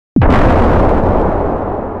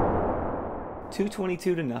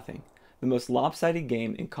$222-0, the most lopsided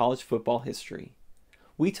game in college football history.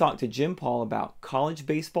 We talked to Jim Paul about college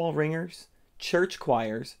baseball ringers, church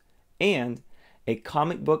choirs, and a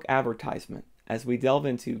comic book advertisement as we delve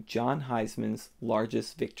into John Heisman's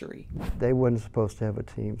largest victory. They wasn't supposed to have a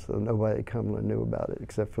team, so nobody at Cumberland knew about it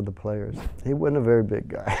except for the players. He wasn't a very big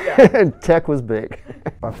guy, and Tech was big.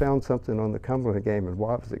 I found something on the Cumberland game, and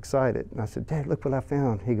Watt was excited. And I said, "Dad, look what I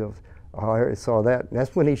found." He goes, "Oh, I already saw that." And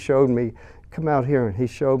that's when he showed me, "Come out here," and he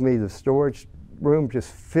showed me the storage room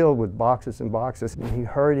just filled with boxes and boxes. And he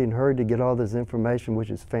hurried and hurried to get all this information,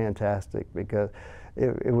 which is fantastic because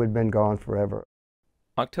it would have been gone forever.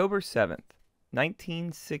 October 7th,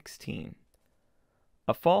 1916.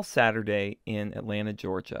 A fall Saturday in Atlanta,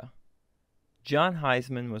 Georgia. John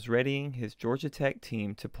Heisman was readying his Georgia Tech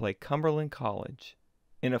team to play Cumberland College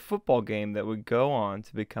in a football game that would go on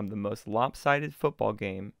to become the most lopsided football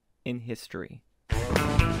game in history.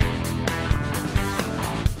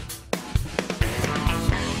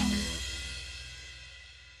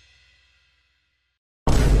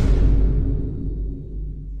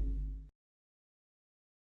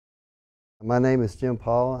 My name is Jim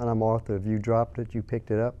Paul, and I'm author of You Dropped It, You Picked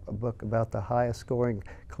It Up, a book about the highest scoring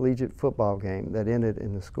collegiate football game that ended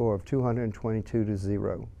in the score of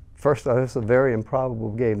 222-0. First off, it's a very improbable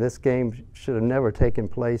game. This game should have never taken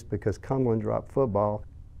place because Cumberland dropped football,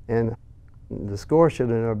 and the score should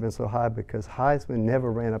have never been so high because Heisman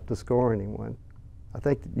never ran up to score anyone. I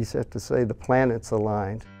think you have to say the planets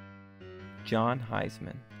aligned. John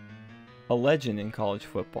Heisman, a legend in college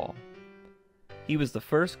football. He was the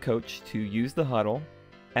first coach to use the huddle,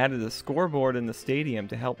 added a scoreboard in the stadium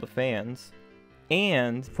to help the fans,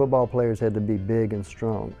 and football players had to be big and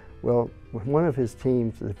strong. Well, one of his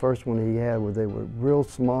teams, the first one he had, they were real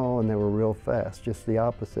small and they were real fast, just the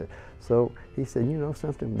opposite. So he said, "You know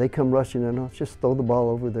something, they come rushing in, just throw the ball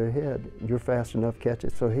over their head. You're fast enough, catch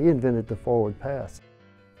it." So he invented the forward pass.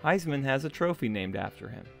 Heisman has a trophy named after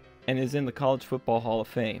him and is in the College Football Hall of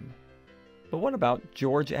Fame. But what about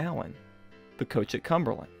George Allen, the coach at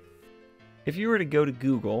Cumberland? If you were to go to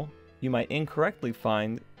Google, you might incorrectly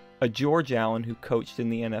find a George Allen who coached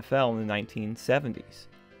in the NFL in the 1970s.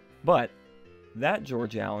 But that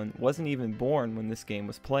George Allen wasn't even born when this game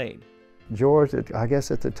was played. George, I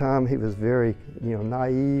guess at the time, he was very,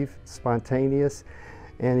 naive, spontaneous,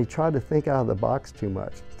 and he tried to think out of the box too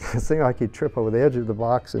much. It seemed like he'd trip over the edge of the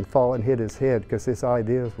box and fall and hit his head because his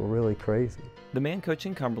ideas were really crazy. The man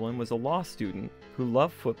coaching Cumberland was a law student who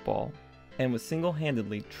loved football and was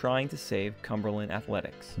single-handedly trying to save Cumberland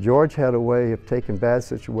athletics. George had a way of taking bad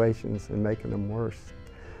situations and making them worse.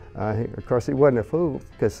 Of course, he wasn't a fool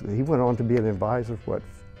because he went on to be an advisor for,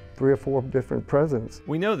 3 or 4 different presidents.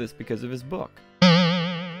 We know this because of his book.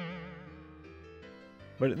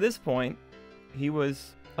 But at this point, he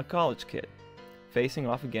was a college kid, facing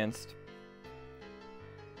off against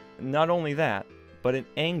not only that, but an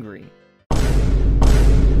angry.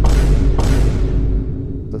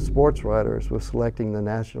 The sports writers were selecting the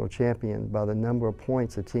national champion by the number of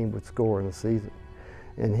points a team would score in a season.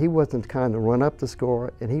 And he wasn't kind of run up the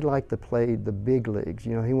score, and he liked to play the big leagues.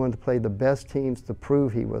 He wanted to play the best teams to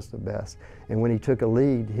prove he was the best. And when he took a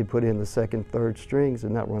lead, he'd put in the second, third strings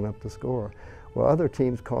and not run up the score. Well, other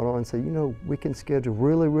teams caught on and said, we can schedule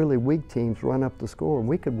really, really weak teams, run up the score, and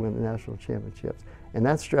we could win the national championships. And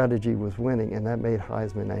that strategy was winning, and that made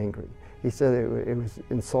Heisman angry. He said it was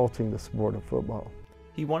insulting the sport of football.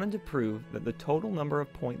 He wanted to prove that the total number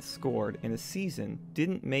of points scored in a season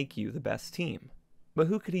didn't make you the best team. But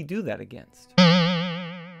who could he do that against?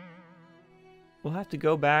 We'll have to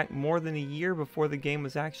go back more than a year before the game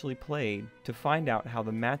was actually played to find out how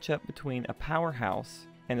the matchup between a powerhouse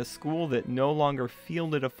and a school that no longer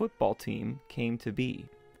fielded a football team came to be.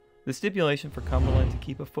 The stipulation for Cumberland to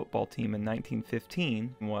keep a football team in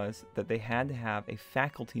 1915 was that they had to have a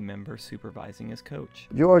faculty member supervising as coach.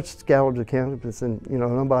 George scoured the campus and,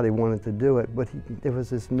 nobody wanted to do it, but there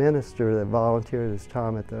was this minister that volunteered his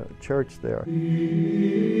time at the church there.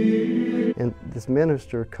 And this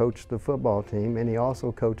minister coached the football team, and he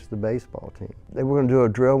also coached the baseball team. They were going to do a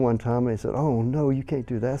drill one time, and he said, "Oh no, you can't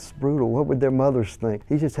do that, that's brutal. What would their mothers think?"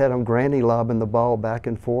 He just had them granny lobbing the ball back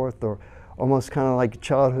and forth, or almost kind of like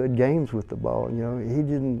childhood games with the ball. He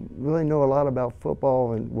didn't really know a lot about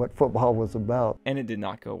football and what football was about. And it did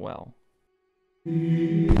not go well.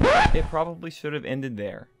 It probably should have ended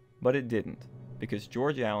there, but it didn't, because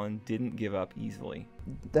George Allen didn't give up easily.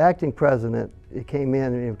 The acting president, it came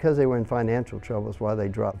in, and because they were in financial trouble is why they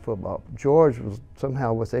dropped football. George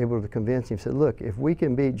somehow was able to convince him, said, "Look, if we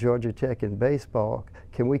can beat Georgia Tech in baseball,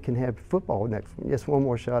 we can have football next, just one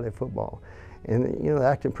more shot at football." And you know, the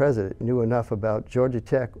acting president knew enough about Georgia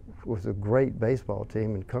Tech was a great baseball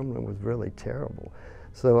team and Cumberland was really terrible.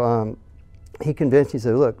 So he convinced me, he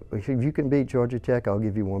said, look, if you can beat Georgia Tech, I'll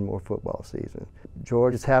give you one more football season.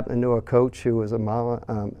 George just happened to know a coach who was an hour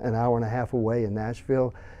and a half away in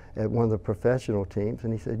Nashville at one of the professional teams,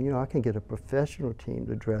 and he said, you know, I can get a professional team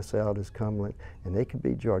to dress out as Cumberland, and they could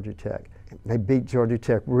beat Georgia Tech. They beat Georgia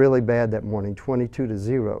Tech really bad that morning,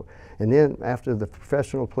 22-0. And then after the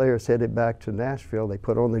professional players headed back to Nashville, they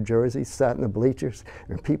put on their jerseys, sat in the bleachers,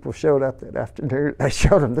 and people showed up that afternoon. I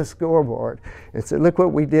showed them the scoreboard and said, look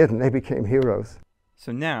what we did, and they became heroes.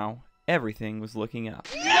 So now, everything was looking up.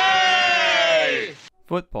 Yay!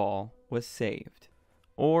 Football was saved.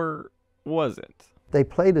 Or was it? They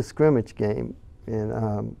played a scrimmage game,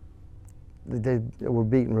 and they were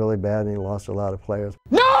beaten really bad, and they lost a lot of players.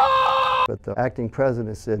 No! But the acting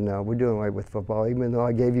president said, no, we're doing away with football. Even though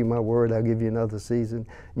I gave you my word, I'll give you another season.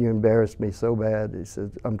 You embarrassed me so bad. He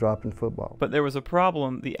said, I'm dropping football. But there was a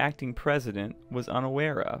problem the acting president was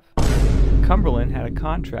unaware of. Cumberland had a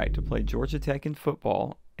contract to play Georgia Tech in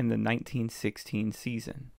football in the 1916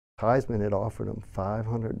 season. Heisman had offered them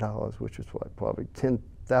 $500, which was what, probably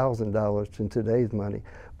 $10,000 in today's money.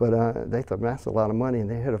 But they thought, that's a lot of money, and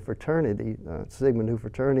they had a fraternity, Sigma Nu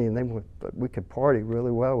fraternity, and they went, we could party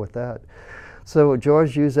really well with that. So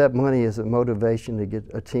George used that money as a motivation to get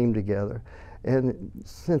a team together. And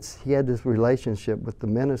since he had this relationship with the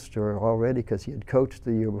minister already, because he had coached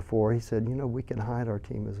the year before, he said, you know, we can hide our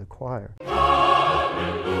team as a choir.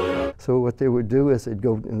 So what they would do is they'd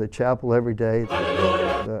go in the chapel every day.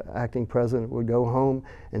 The acting president would go home,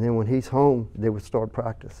 and then when he's home, they would start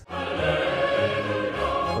practice.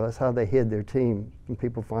 So that's how they hid their team. When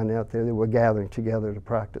people find out there, they were gathering together to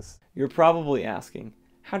practice. You're probably asking,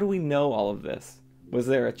 how do we know all of this? Was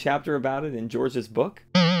there a chapter about it in George's book?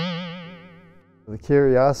 The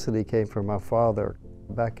curiosity came from my father.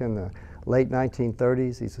 Back in the late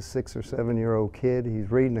 1930s, he's a 6 or 7-year-old kid.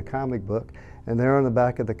 He's reading a comic book, and there on the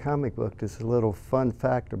back of the comic book is a little fun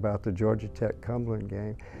fact about the Georgia Tech Cumberland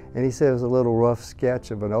game. And he said it was a little rough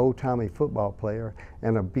sketch of an old-timey football player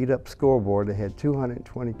and a beat-up scoreboard that had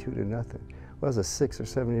 222-0. Well, as a 6 or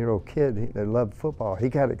 7-year-old kid that loved football, he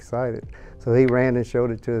got excited. So he ran and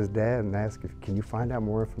showed it to his dad and asked, can you find out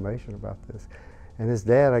more information about this? And his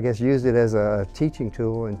dad, I guess, used it as a teaching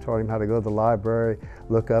tool and taught him how to go to the library,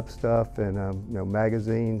 look up stuff, and you know,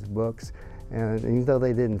 magazines, books. And even though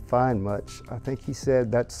they didn't find much, I think he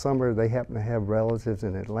said that summer they happened to have relatives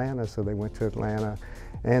in Atlanta, so they went to Atlanta,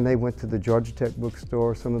 and they went to the Georgia Tech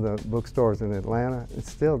bookstore, some of the bookstores in Atlanta, and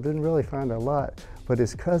still didn't really find a lot. But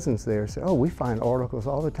his cousins there said, oh, we find articles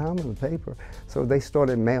all the time in the paper. So they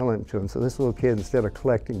started mailing them to him. So this little kid, instead of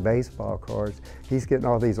collecting baseball cards, he's getting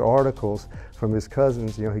all these articles from his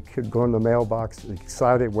cousins. You know, he could go in the mailbox,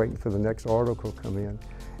 excited, waiting for the next article to come in.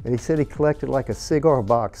 And he said he collected like a cigar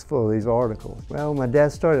box full of these articles. Well, when my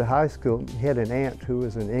dad started high school, he had an aunt who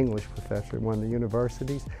was an English professor at one of the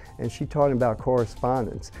universities, and she taught him about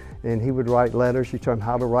correspondence. And he would write letters. She taught him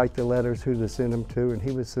how to write the letters, who to send them to, and he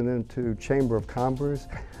would send them to Chamber of Commerce,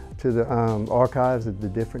 to the archives of the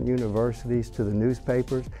different universities, to the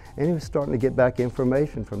newspapers, and he was starting to get back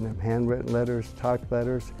information from them, handwritten letters, typed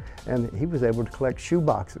letters, and he was able to collect shoe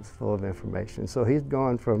boxes full of information. So he's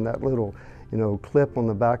gone from that little, you know, clip on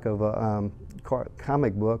the back of a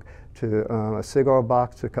comic book to a cigar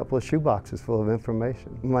box to a couple of shoe boxes full of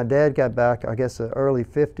information. When my dad got back, I guess the early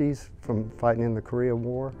 50s from fighting in the Korean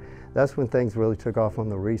War, that's when things really took off on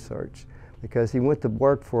the research, because he went to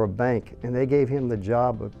work for a bank and they gave him the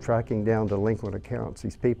job of tracking down delinquent accounts,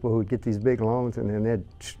 these people who would get these big loans and then they'd,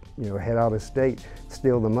 you know, head out of state,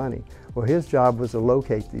 steal the money. Well, his job was to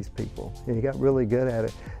locate these people, and he got really good at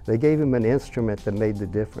it. They gave him an instrument that made the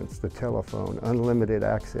difference, the telephone, unlimited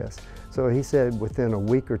access. So he said within a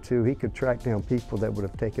week or two, he could track down people that would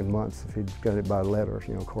have taken months if he'd done it by letter,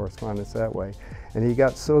 you know, correspondence that way. And he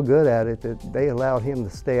got so good at it that they allowed him to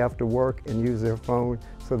stay after work and use their phone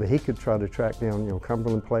so that he could try to track down, you know,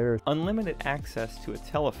 Cumberland players. Unlimited access to a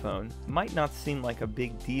telephone might not seem like a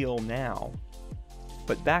big deal now,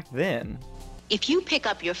 but back then, if you pick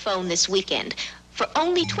up your phone this weekend for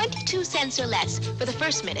only 22 cents or less for the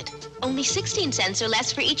first minute, only 16 cents or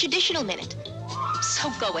less for each additional minute. So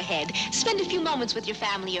go ahead, spend a few moments with your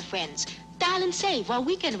family or friends. Dial and save while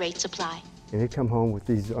weekend rates apply. And he'd come home with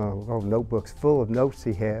these notebooks full of notes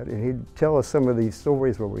he had, and he'd tell us some of these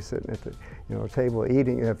stories where we're sitting at the table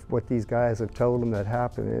eating, what these guys have told him that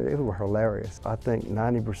happened. It was hilarious. I think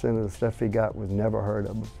 90% of the stuff he got was never heard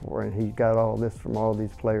of before, and he got all this from all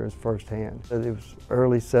these players firsthand. It was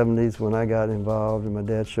early 70s when I got involved, and my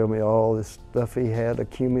dad showed me all this stuff he had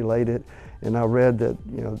accumulated, And I read that,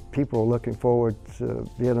 you know, people are looking forward to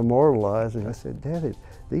being immortalized. And I said, Daddy,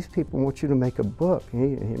 these people want you to make a book.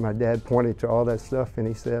 My dad pointed to all that stuff and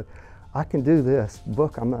he said, I can do this.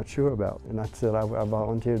 Book I'm not sure about. And I said I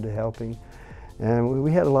volunteered to help him. And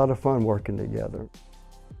we had a lot of fun working together.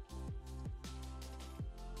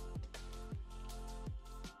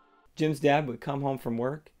 Jim's dad would come home from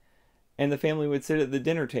work, and the family would sit at the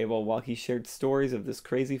dinner table while he shared stories of this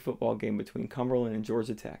crazy football game between Cumberland and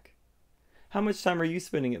Georgia Tech. How much time are you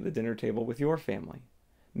spending at the dinner table with your family?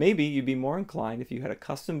 Maybe you'd be more inclined if you had a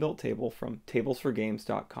custom-built table from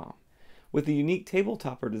tablesforgames.com. With the unique table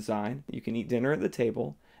topper design, you can eat dinner at the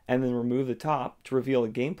table and then remove the top to reveal a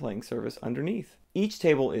game-playing service underneath. Each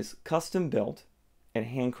table is custom-built and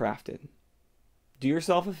handcrafted. Do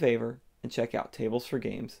yourself a favor and check out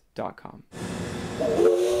tablesforgames.com.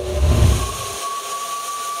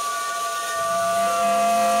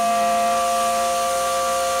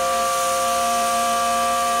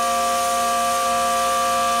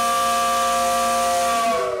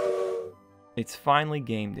 It's finally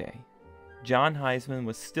game day. John Heisman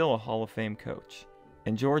was still a Hall of Fame coach,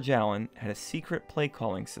 and George Allen had a secret play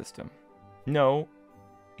calling system. No,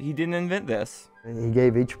 he didn't invent this. He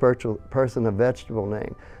gave each person a vegetable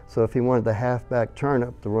name. So if he wanted the halfback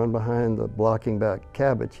turnip to run behind the blocking back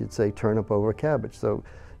cabbage, he'd say turnip over cabbage. So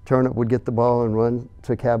turnip would get the ball and run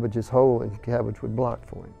to cabbage's hole, and cabbage would block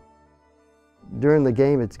for him. During the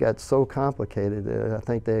game, it's got so complicated that I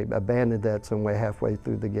think they abandoned that somewhere halfway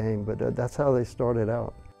through the game, but that's how they started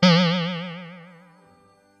out.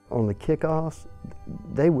 On the kickoffs,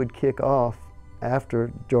 they would kick off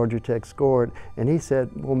after Georgia Tech scored, and he said,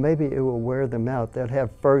 well, maybe it will wear them out. They'll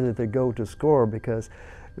have further to go to score because,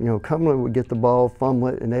 you know, Cumberland would get the ball, fumble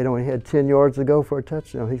it, and they'd only had 10 yards to go for a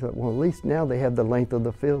touchdown. He thought, well, at least now they have the length of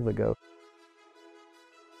the field to go.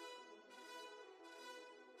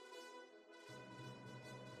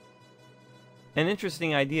 An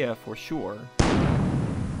interesting idea for sure,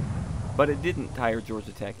 but it didn't tire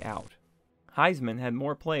Georgia Tech out. Heisman had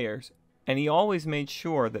more players, and he always made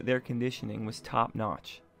sure that their conditioning was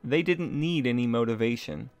top-notch. They didn't need any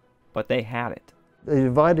motivation, but they had it. They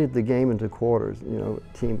divided the game into quarters. You know,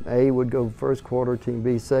 Team A would go first quarter, Team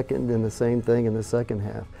B second, and the same thing in the second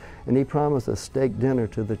half. And he promised a steak dinner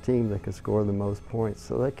to the team that could score the most points.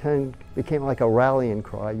 So that kind of became like a rallying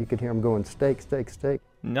cry. You could hear him going, steak, steak, steak.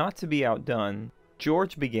 Not to be outdone,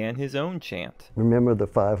 George began his own chant. Remember the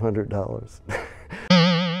 $500.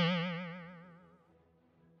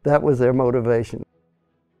 That was their motivation.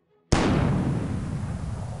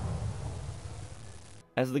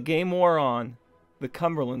 As the game wore on, the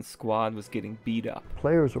Cumberland squad was getting beat up.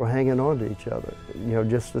 Players were hanging on to each other, you know,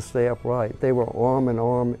 just to stay upright. They were arm in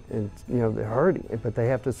arm, and you know, they're hurting, but they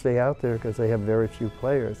have to stay out there because they have very few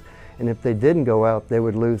players. And if they didn't go out, they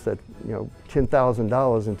would lose that, you know,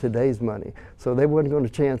 $10,000 in today's money. So they weren't going to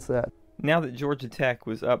chance that. Now that Georgia Tech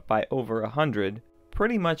was up by over 100,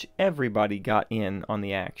 pretty much everybody got in on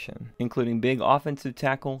the action, including big offensive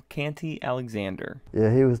tackle Canty Alexander.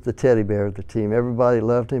 Yeah, he was the teddy bear of the team. Everybody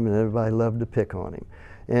loved him and everybody loved to pick on him.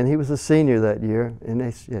 And he was a senior that year, and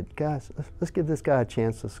they said, guys, let's give this guy a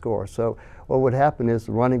chance to score. So what would happen is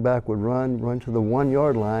the running back would run to the 1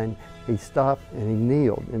 yard line, he stopped and he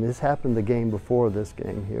kneeled. And this happened the game before this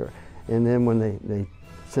game here. And then when they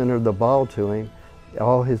centered the ball to him,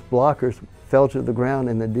 all his blockers fell to the ground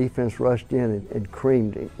and the defense rushed in and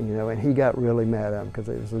creamed him, you know, and he got really mad at him because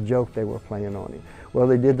it was a joke they were playing on him. Well,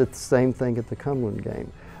 they did the same thing at the Cumberland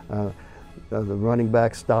game. The running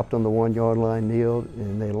back stopped on the 1 yard line, kneeled,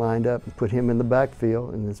 and they lined up and put him in the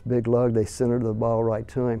backfield. And this big lug, they centered the ball right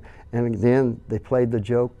to him. And then they played the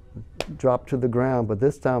joke, dropped to the ground, but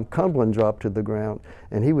this time Cumberland dropped to the ground.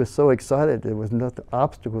 And he was so excited, there was nothing,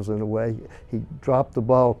 obstacles in the way. He dropped the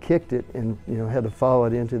ball, kicked it, and you know, had to follow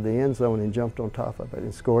it into the end zone and jumped on top of it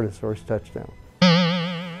and scored his first touchdown.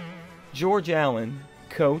 George Allen,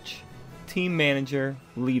 coach, team manager,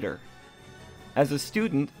 leader. As a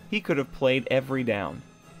student, he could have played every down.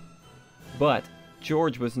 But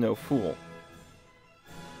George was no fool.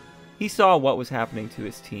 He saw what was happening to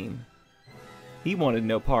his team. He wanted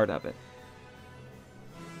no part of it.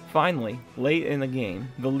 Finally, late in the game,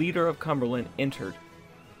 the leader of Cumberland entered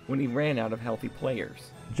when he ran out of healthy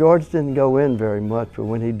players. George didn't go in very much, but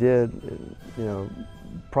when he did, you know,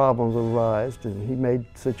 problems arise, and he made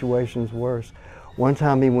situations worse. One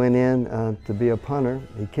time he went in to be a punter.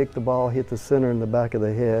 He kicked the ball, hit the center in the back of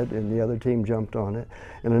the head, and the other team jumped on it.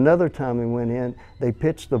 And another time he went in, they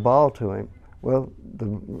pitched the ball to him. Well, the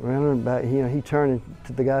running back, you know, he turned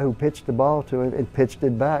to the guy who pitched the ball to him and pitched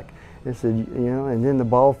it back. And said, you know, and then the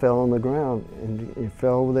ball fell on the ground, and it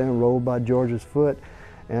fell over there and rolled by George's foot.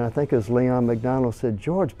 And I think it was Leon McDonald said,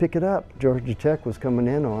 "George, pick it up." Georgia Tech was coming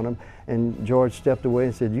in on him, and George stepped away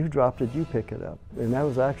and said, "You dropped it, you pick it up." And that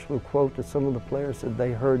was actually a quote that some of the players said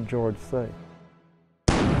they heard George say.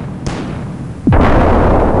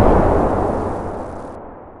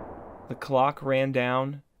 The clock ran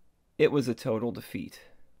down. It was a total defeat.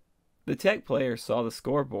 The Tech players saw the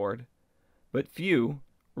scoreboard, but few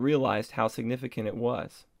realized how significant it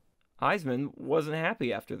was. Heisman wasn't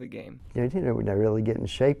happy after the game. They didn't really get in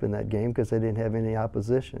shape in that game because they didn't have any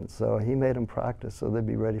opposition. So he made them practice so they'd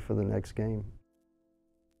be ready for the next game.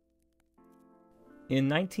 In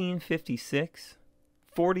 1956,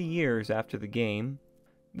 40 years after the game,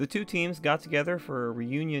 the two teams got together for a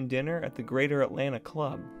reunion dinner at the Greater Atlanta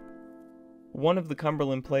Club. One of the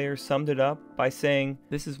Cumberland players summed it up by saying,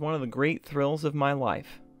 "This is one of the great thrills of my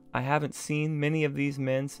life. I haven't seen many of these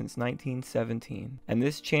men since 1917, and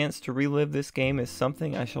this chance to relive this game is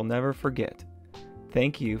something I shall never forget.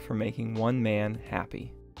 Thank you for making one man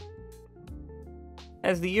happy."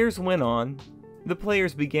 As the years went on, the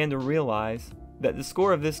players began to realize that the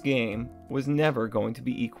score of this game was never going to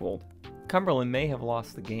be equaled. Cumberland may have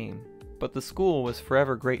lost the game, but the school was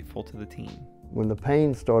forever grateful to the team. When the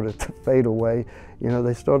pain started to fade away,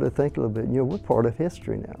 they started thinking a little bit, we're part of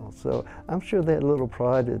history now. So I'm sure they had a little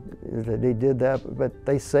pride that they did that, but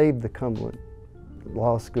they saved the Cumberland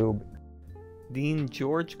Law School. Dean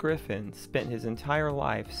George Griffin spent his entire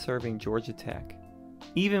life serving Georgia Tech.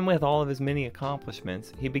 Even with all of his many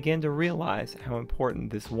accomplishments, he began to realize how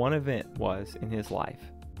important this one event was in his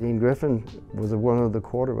life. Dean Griffin was one of the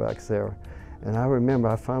quarterbacks there. And I remember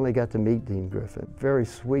I finally got to meet Dean Griffin. Very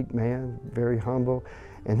sweet man, very humble.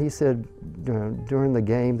 And he said during the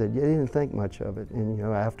game that they didn't think much of it. And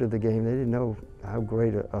after the game, they didn't know how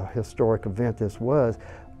great a historic event this was.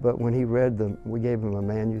 But when he read we gave him a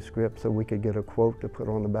manuscript so we could get a quote to put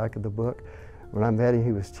on the back of the book. When I met him,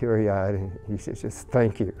 he was teary-eyed and he said, "Just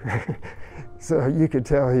thank you." So you could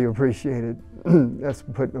tell he appreciated us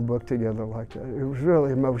putting a book together like that. It was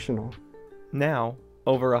really emotional. Now,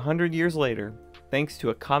 over 100 years later, thanks to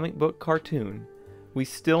a comic book cartoon, we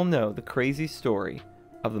still know the crazy story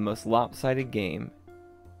of the most lopsided game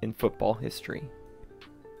in football history.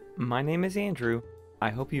 My name is Andrew. I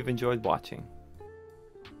hope you've enjoyed watching.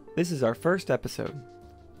 This is our first episode.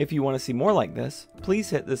 If you want to see more like this, please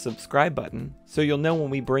hit the subscribe button so you'll know when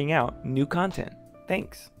we bring out new content.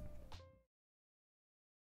 Thanks.